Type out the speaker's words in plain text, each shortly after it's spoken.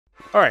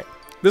Alright,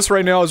 this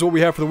right now is what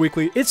we have for the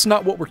weekly. It's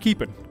not what we're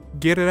keeping.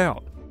 Get it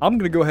out. I'm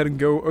gonna go ahead and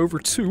go over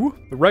to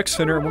the rec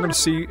center and we're gonna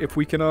see if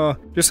we can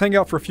just hang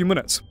out for a few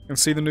minutes and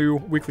see the new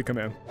weekly come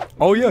in.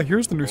 Oh yeah,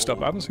 here's the new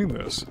stuff. I haven't seen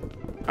this.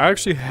 I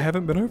actually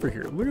haven't been over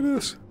here. Look at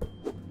this.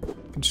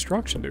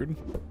 Construction, dude.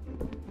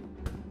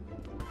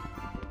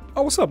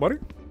 Oh, what's up, buddy?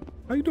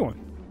 How you doing?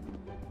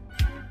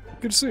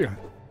 Good to see you.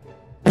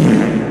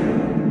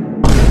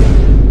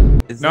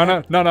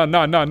 No,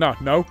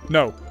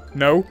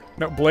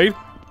 Blade,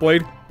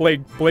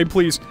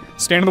 please.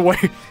 Stand in the way.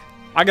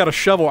 I got a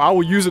shovel. I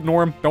will use it,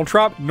 Norm. Don't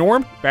drop.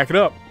 Norm, back it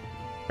up.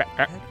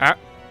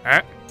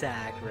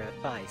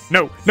 Sacrifice.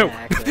 No.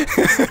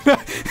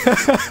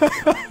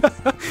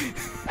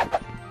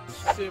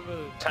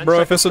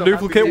 Bro, if it's a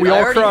duplicate, we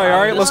all cry.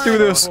 Alright, let's do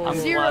this.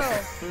 0.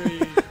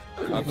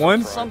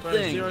 1.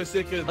 Something.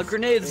 A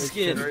grenade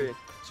skin.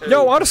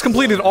 Yo, I just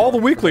completed all the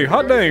weekly.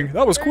 Hot dang,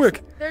 that was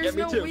quick. There's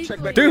no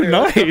weekly. Dude,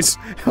 nice.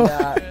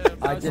 Yeah,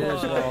 I did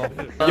as well.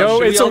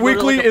 Yo, it's a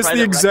weekly. It's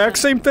the exact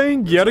same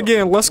thing yet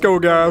again. Let's go,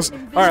 guys. All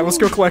right, let's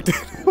go collect it.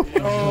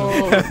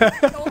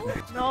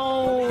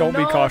 No. Don't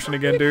be caution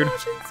again, dude.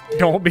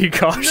 Don't be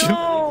caution.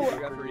 No.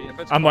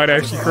 I might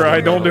actually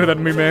cry. Don't do that to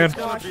me, man.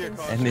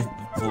 And it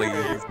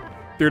bleeds.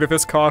 Dude, if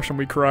it's caution,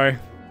 we cry.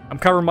 I'm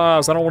covering my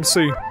eyes. I don't want to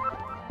see.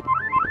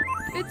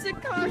 It's a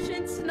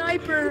caution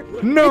sniper.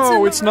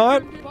 No, it's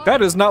not. That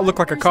does not look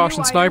like a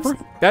caution sniper.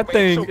 That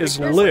thing is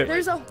lit.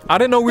 I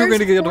didn't know we were going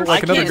to get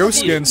like another ghost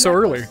skin so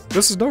early.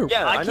 This is dope.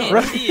 Yeah, I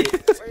can't see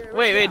it.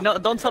 Wait, no,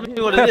 don't tell me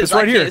what it is. It's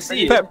right here.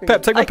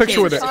 Pep, take my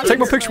picture with it. Take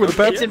my picture with it,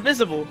 Pep. It's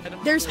invisible.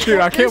 Dude,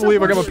 I can't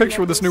believe I got my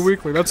picture with this new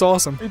weekly. That's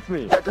awesome. It's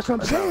me. That's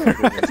what I'm saying.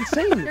 That's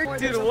insane.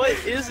 Dude, what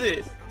is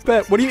it?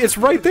 Pep, what do you? It's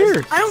right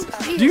there. I don't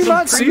see it. Do you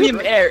not see it?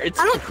 Premium air. It's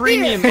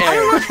premium air. I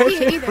don't see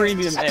it either.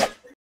 Premium air.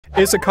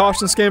 It's a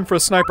caution skin for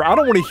a sniper. I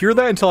don't want to hear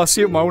that until I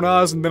see it with my own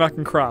eyes, and then I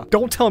can cry.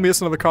 Don't tell me it's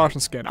another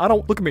caution skin. I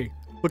don't. Look at me.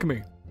 Look at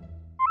me.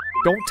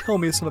 Don't tell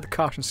me it's another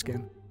caution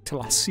skin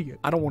till I see it.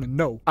 I don't want to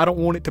know. I don't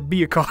want it to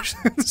be a caution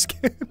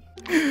skin.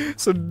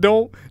 So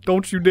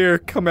don't you dare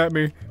come at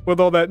me with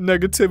all that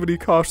negativity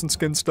caution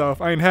skin stuff.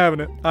 I ain't having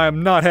it. I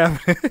am not having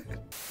it.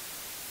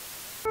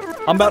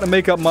 I'm about to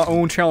make up my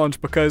own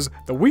challenge because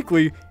the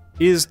weekly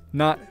is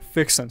not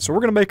fixing. So we're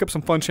gonna make up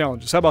some fun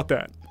challenges. How about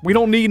that? We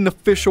don't need an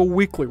official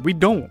weekly. We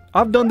don't.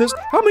 I've done this.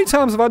 How many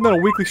times have I done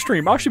a weekly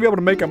stream? I should be able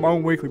to make up my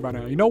own weekly by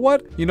now. You know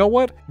what? You know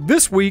what?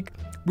 This week,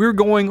 we're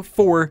going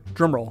for,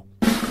 drumroll,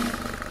 the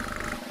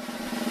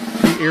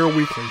Air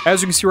Weekly.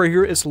 As you can see right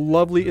here, it's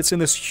lovely. It's in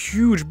this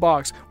huge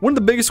box. One of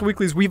the biggest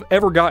weeklies we've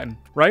ever gotten,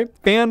 right?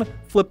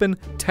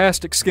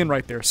 Fan-flippin'-tastic skin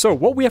right there. So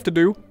what we have to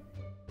do,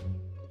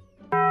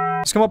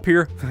 let's come up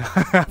here.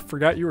 I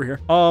forgot you were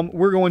here.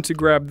 We're going to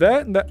grab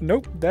that and that.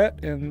 Nope,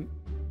 that and...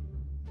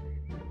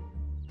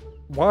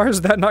 Why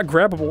is that not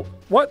grabbable?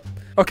 What?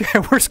 Okay,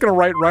 we're just gonna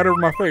write right over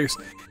my face.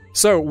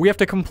 So, we have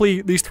to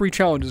complete these 3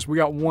 challenges. We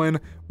got 1,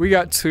 we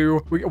got 2,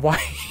 why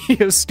he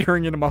is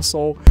staring into my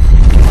soul.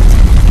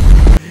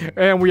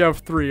 And we have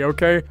 3,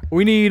 okay?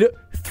 We need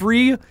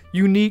 3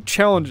 unique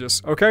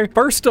challenges, okay?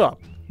 First up,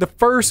 the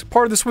first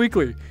part of this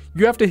weekly,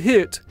 you have to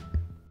hit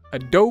a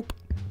dope,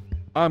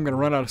 I'm gonna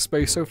run out of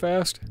space so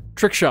fast,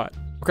 trick shot,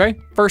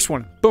 okay? First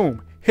one,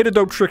 boom, hit a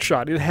dope trick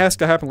shot. It has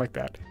to happen like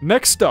that.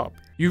 Next up,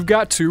 you've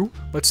got to,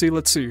 let's see,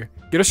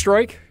 get a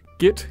strike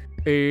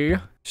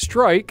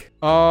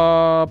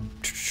from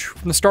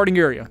the starting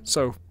area.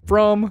 So,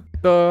 from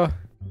the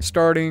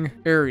starting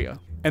area.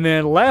 And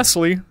then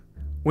lastly,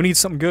 we need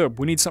something good.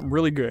 We need something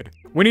really good.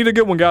 We need a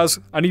good one, guys.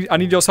 I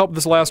need y'all's help with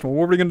this last one.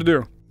 What are we gonna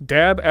do?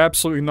 Dab?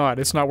 Absolutely not.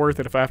 It's not worth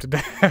it if I have to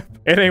dab.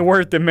 It ain't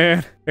worth it,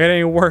 man. It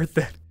ain't worth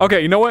it.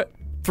 Okay, you know what?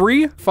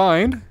 3,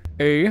 find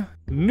a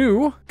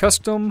new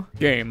custom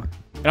game.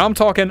 And I'm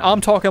talking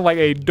like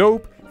a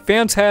dope,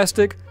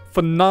 fantastic,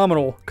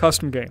 phenomenal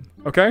custom game,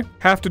 okay?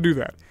 Have to do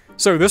that.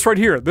 So this right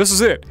here, this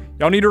is it.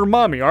 Y'all need to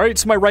remind me, all right?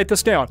 Somebody write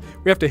this down.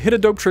 We have to hit a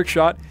dope trick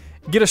shot,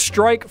 get a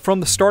strike from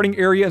the starting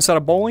area inside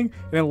of bowling,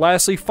 and then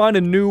lastly, find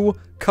a new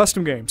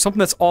custom game, something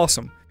that's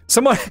awesome.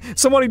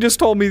 Somebody just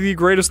told me the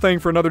greatest thing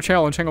for another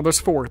challenge. Hang on, there's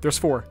 4.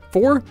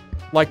 4,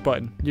 like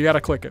button. You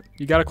gotta click it.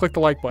 You gotta click the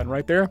like button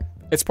right there.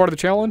 It's part of the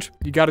challenge.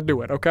 You gotta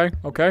do it, okay?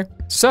 Okay?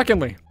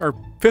 Secondly, or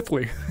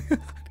fifthly, you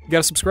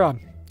gotta subscribe.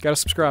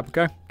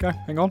 Okay? Okay,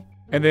 hang on.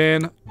 And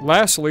then,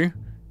 lastly,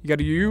 you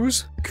gotta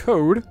use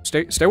code,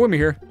 stay with me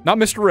here, not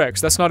Mr.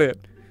 Rex, that's not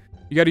it.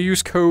 You gotta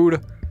use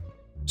code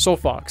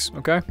SoulFox,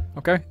 okay?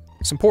 Okay?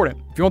 It's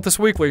important. If you want this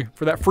weekly,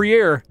 for that free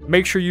air,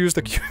 make sure you use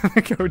the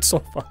code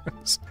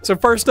SoulFox. So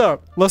first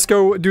up, let's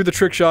go do the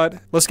trick shot,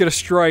 let's get a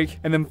strike,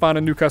 and then find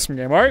a new custom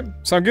game, alright?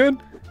 Sound good?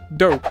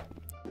 Dope.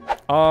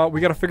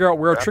 We gotta figure out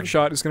where our trick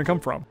shot is gonna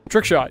come from.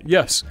 Trick shot,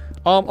 yes.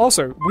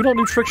 Also, we don't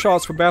do trick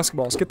shots for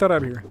basketballs. Get that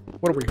out of here.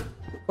 What are we?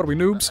 What are we,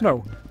 noobs?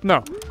 No.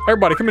 No.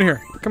 Everybody, come in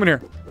here. Come in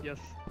here. Yes.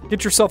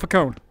 Get yourself a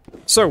cone.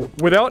 So,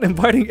 without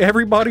inviting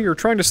everybody or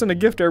trying to send a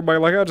gift to everybody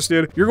like I just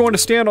did, you're going to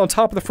stand on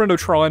top of the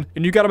Friendotron,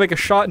 and you gotta make a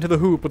shot into the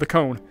hoop with a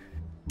cone.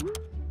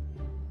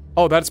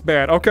 Oh, that's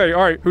bad. Okay,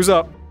 alright, who's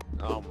up?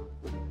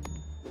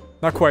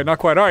 Not quite, not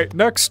quite. All right,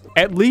 next.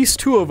 At least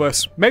 2 of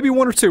us. Maybe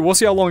 1 or 2. We'll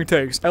see how long it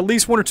takes. At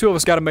least 1 or 2 of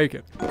us gotta make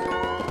it.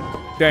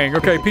 Dang,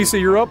 okay,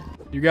 PC, you're up.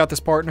 You got this,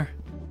 partner.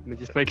 Let me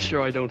just make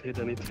sure I don't hit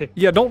anything.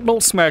 Yeah,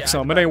 don't smack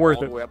some. It ain't worth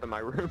All it. the way up in my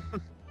room.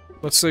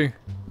 Let's see.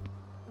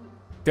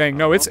 Dang,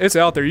 no, it's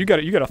out there. You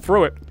gotta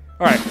throw it.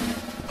 All right.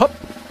 Hup.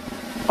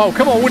 Oh,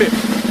 come on with it.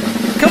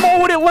 Come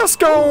on with it. Let's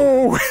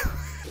go.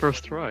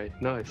 First try,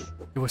 nice.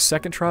 It was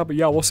second try, but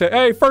yeah, we'll say,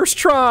 hey, first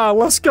try.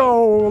 Let's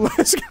go.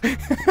 Let's go.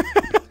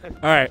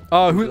 All right.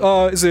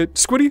 Who? Is it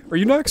Squiddy? Are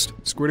you next?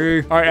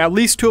 Squiddy. All right. At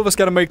least 2 of us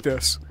gotta make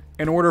this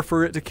in order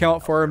for it to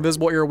count for our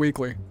Invisible Air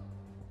Weekly.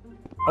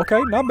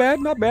 Okay, not bad,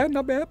 not bad,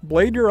 not bad.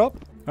 Blade, you're up.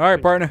 All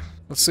right, partner.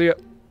 Let's see it.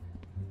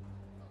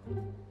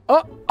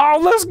 Oh,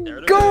 let's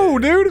go,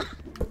 dude.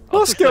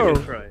 Let's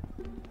go.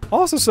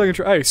 Also second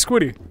try. Hey,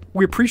 Squiddy,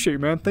 we appreciate you,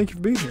 man. Thank you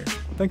for being here.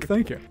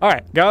 Thank you. All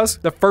right, guys,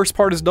 the first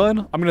part is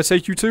done. I'm gonna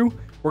take you 2.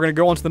 We're gonna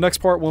go on to the next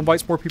part. We'll invite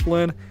some more people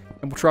in,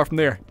 and we'll try from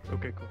there.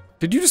 Okay, cool.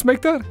 Did you just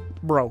make that?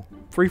 Bro,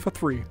 3 for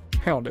 3.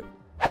 Pound it.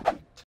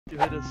 You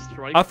hit a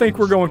strike. I think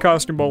we're going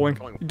costume bowling.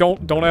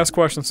 Don't ask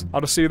questions.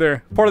 I'll just see you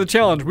there. Part of the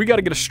challenge, we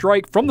gotta get a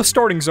strike from the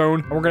starting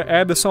zone, and we're gonna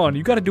add this on.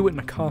 You gotta do it in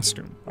a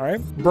costume, all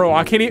right? Bro,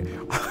 I can't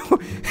even...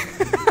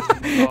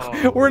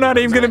 We're not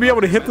even gonna be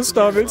able to hit the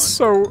stuff. It's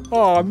so...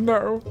 Oh,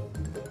 no.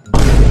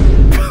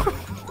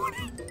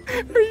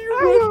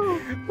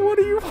 What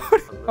are you...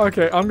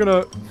 Okay, I'm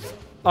gonna...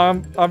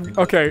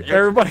 Okay,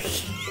 everybody...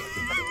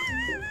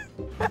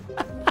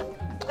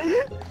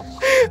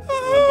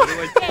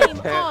 Game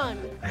on.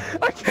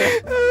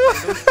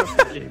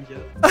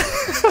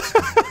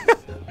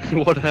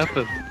 What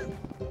happened?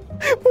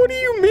 What do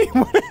you mean?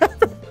 What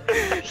happened?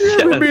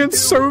 You're ever being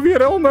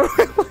Soviet Elmo?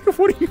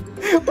 What do you?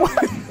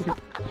 What?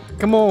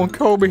 Come on,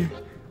 Kobe.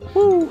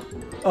 Woo.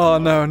 Oh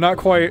no, not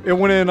quite. It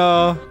went in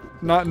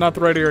not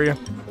the right area.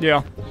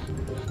 Yeah.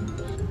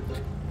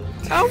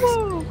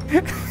 Elmo!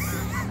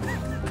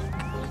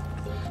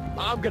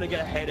 I'm gonna get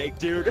a headache,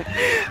 dude.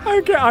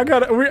 Okay,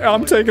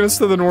 I'm taking us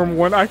to the normal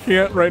one. I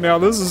can't right now.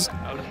 This is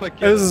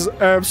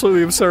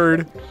absolutely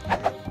absurd.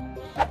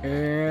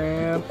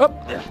 And up.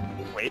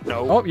 Wait,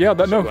 no. Oh yeah,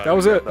 that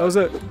was it. That was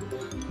it.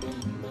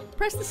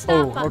 Press the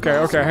start button.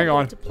 Okay, hang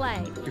on. To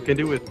play. You can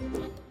do it.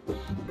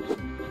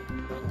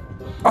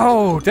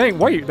 Oh, dang,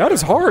 wait, that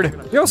is hard.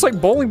 Yeah, it's like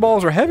bowling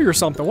balls are heavy or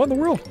something. What in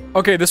the world?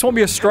 Okay, this won't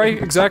be a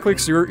strike exactly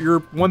because your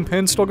 1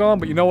 pin's still gone,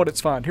 but you know what? It's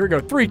fine. Here we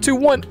go. 3, 2,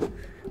 1.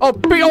 Oh,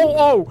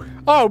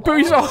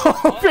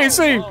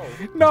 PC.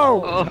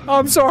 No,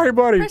 I'm sorry,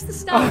 buddy. Press the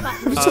start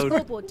button on the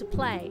scoreboard to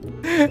play.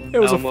 It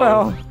was Elmo. a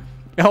foul.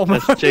 Elmo.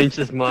 Let's change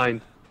his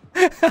mind.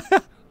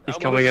 He's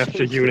coming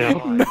after you now.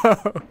 No.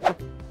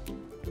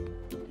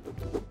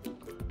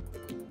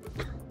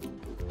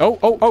 Oh.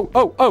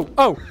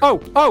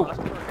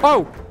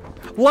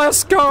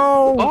 Let's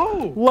go.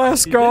 Oh,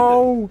 Let's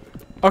go.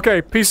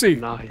 Okay, PC.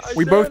 Nice.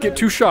 We both get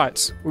 2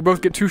 shots. We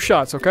both get 2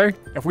 shots, okay?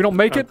 If we don't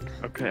make it,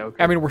 Okay.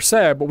 I mean, we're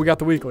sad, but we got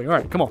the weekly. All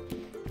right, come on.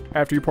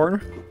 After you,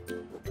 partner.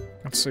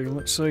 Let's see.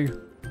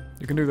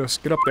 You can do this.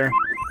 Get up there.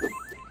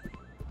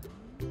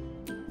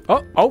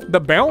 Oh, the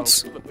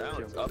bounce?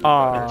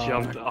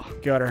 Jumped off.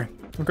 Got her.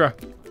 Okay.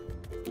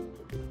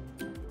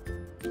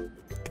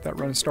 Get that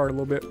running start a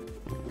little bit.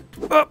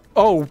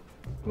 Oh.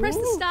 Press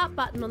the start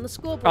button on the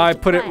scoreboard. I to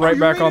put it play. right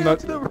back on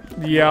the...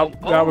 Yeah,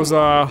 that was,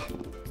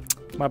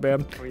 my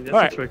bad. I mean, that's All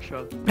right. a trick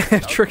shot.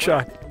 Trick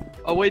shot.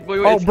 Oh, wait.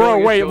 Oh, bro,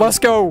 wait, let's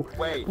go.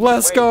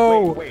 Let's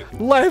go.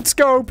 Let's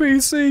go,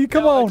 PC.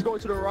 Come on. Let's go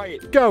to the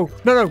right. Go.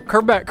 No,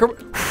 curve back. Curve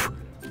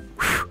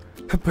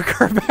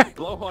back.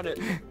 Blow on it.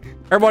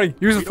 Everybody,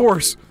 use the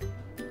force.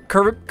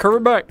 Curve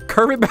it back.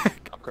 Curve it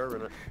back. I'm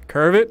curving it.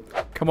 Curve it.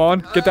 Come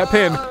on. Get that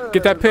pin.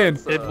 Get that pin.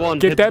 Hit one.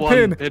 Get that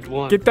pin. Hit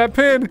one. Get that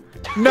pin.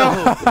 No.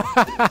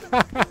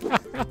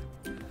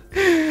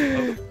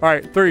 All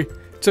right, 3,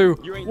 2,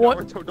 You ain't 1.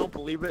 Naruto, don't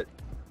believe it.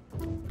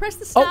 Press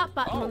the start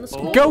button on the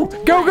scoreboard. Go.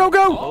 to Go.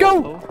 play.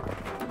 Go.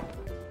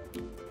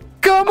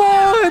 Come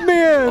on,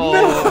 man.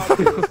 No.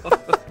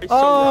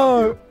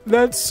 Oh,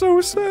 that's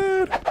so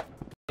sad.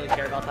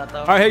 Care about that, though.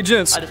 All right, hey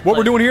gents, I just what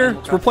we're played doing here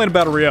Animal is we're playing a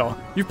battle royale.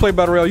 You've played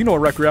battle royale, you know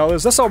what rec royale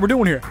is. That's all we're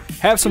doing here.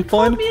 Have some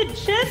fun. Be a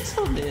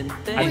gentleman.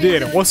 I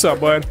did. What's up,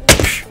 bud?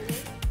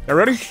 You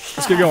ready?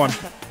 Let's get going.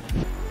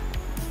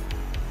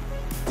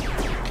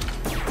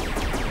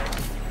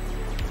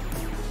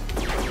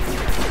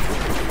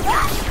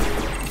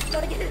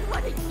 Gotta get it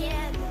one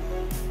again.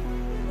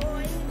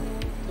 Boy.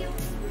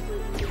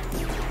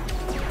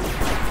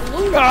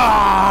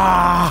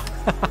 Ah!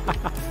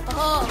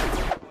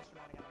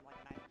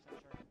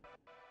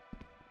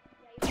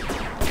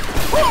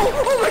 Oh,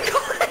 oh my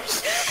gosh!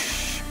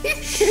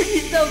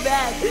 He's so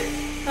bad.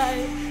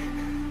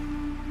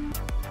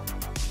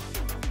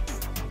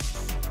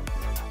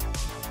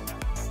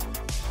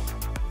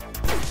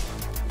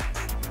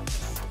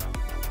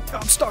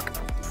 I'm stuck.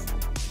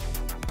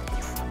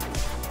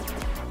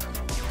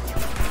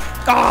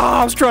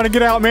 Ah, I was trying to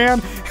get out, man.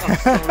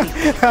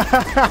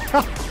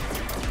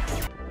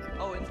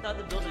 Oh, inside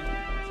the building.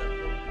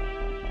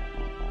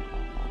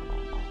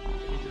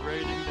 He's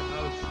raiding the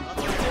house.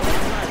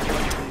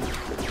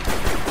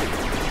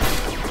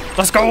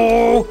 Let's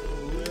go!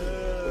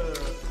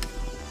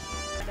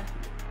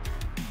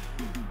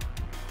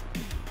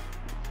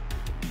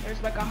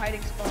 There's like a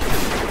hiding spot.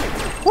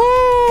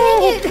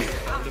 Woo!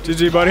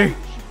 GG, buddy. High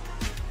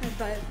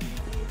five.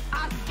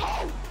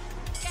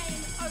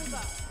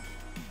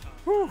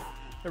 Whew.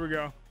 There we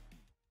go.